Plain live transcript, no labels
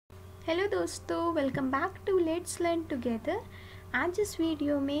Hello दोस्तों, welcome back to let's learn together. आज इस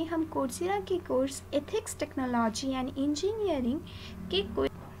वीडियो में हम कोर्सेरा के course ethics technology and engineering के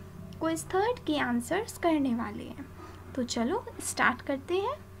क्विज थर्ड के आंसर्स करने वाले हैं। तो चलो स्टार्ट करते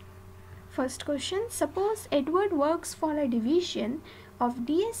हैं। First question, suppose Edward works for a division of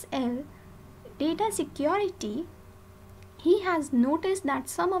DSL data security. He has noticed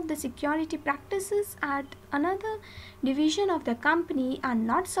that some of the security practices at another division of the company are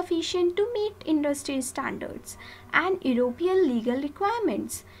not sufficient to meet industry standards and European legal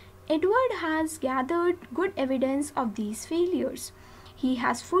requirements. Edward has gathered good evidence of these failures. He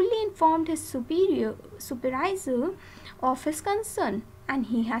has fully informed his supervisor of his concern, and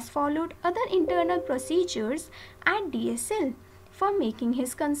he has followed other internal procedures at DSL for making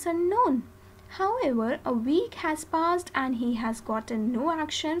his concern known. However, a week has passed and he has gotten no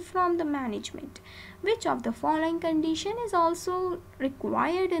action from the management. Which of the following condition is also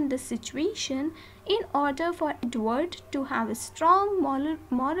required in this situation in order for Edward to have a strong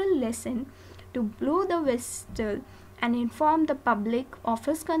moral lesson to blow the whistle and inform the public of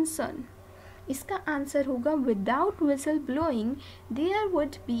his concern? इसका answer होगा without whistle blowing there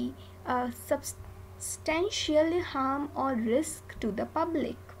would be a substantial harm or risk to the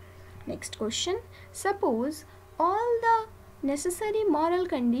public. Next question, suppose all the necessary moral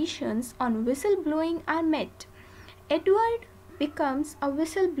conditions on whistleblowing are met. Edward becomes a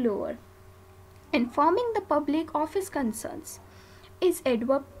whistleblower, informing the public of his concerns. Is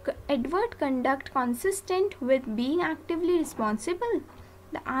Edward conduct consistent with being actively responsible?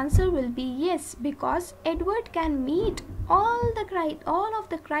 The answer will be yes, because Edward can meet all of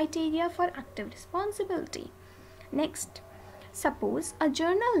the criteria for active responsibility. Next, Suppose a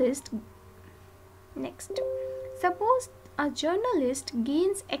journalist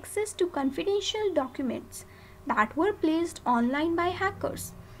gains access to confidential documents that were placed online by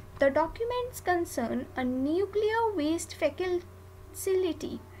hackers. The documents concern a nuclear waste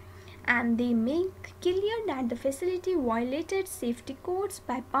facility, and they make clear that the facility violated safety codes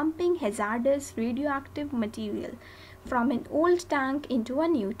by pumping hazardous radioactive material from an old tank into a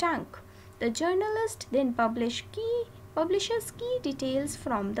new tank. The journalist then publishes key details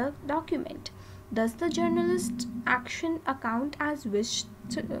from the document. Does the journalist action account as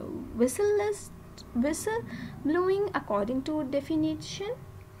whistleblowing according to definition?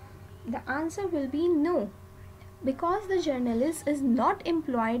 The answer will be no, because the journalist is not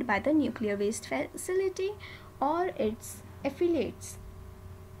employed by the nuclear waste facility or its affiliates.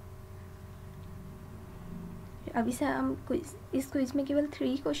 अभी से हम इस quiz में केवल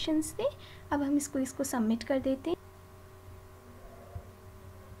 3 questions थे। अब हम इस क्विज को सबमिट कर देते हैं।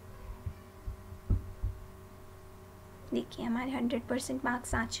 देखिए हमारे 100%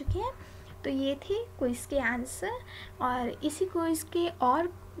 मार्क्स आ चुके हैं। तो ये थे क्विज़ के आंसर, और इसी क्विज़ के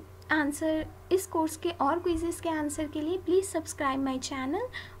और आंसर, इस कोर्स के और क्विज़ेस के आंसर के लिए प्लीज़ सब्सक्राइब माय चैनल।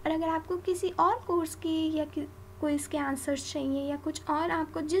 और अगर आपको किसी और कोर्स के या क्विज़ के आंसर्स चाहिए या कुछ और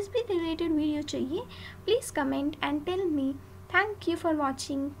आपको जिस भी रिलेटेड वीडियो चाहिए, please comment and tell me. Thank you for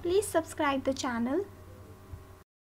watching. Please subscribe the channel.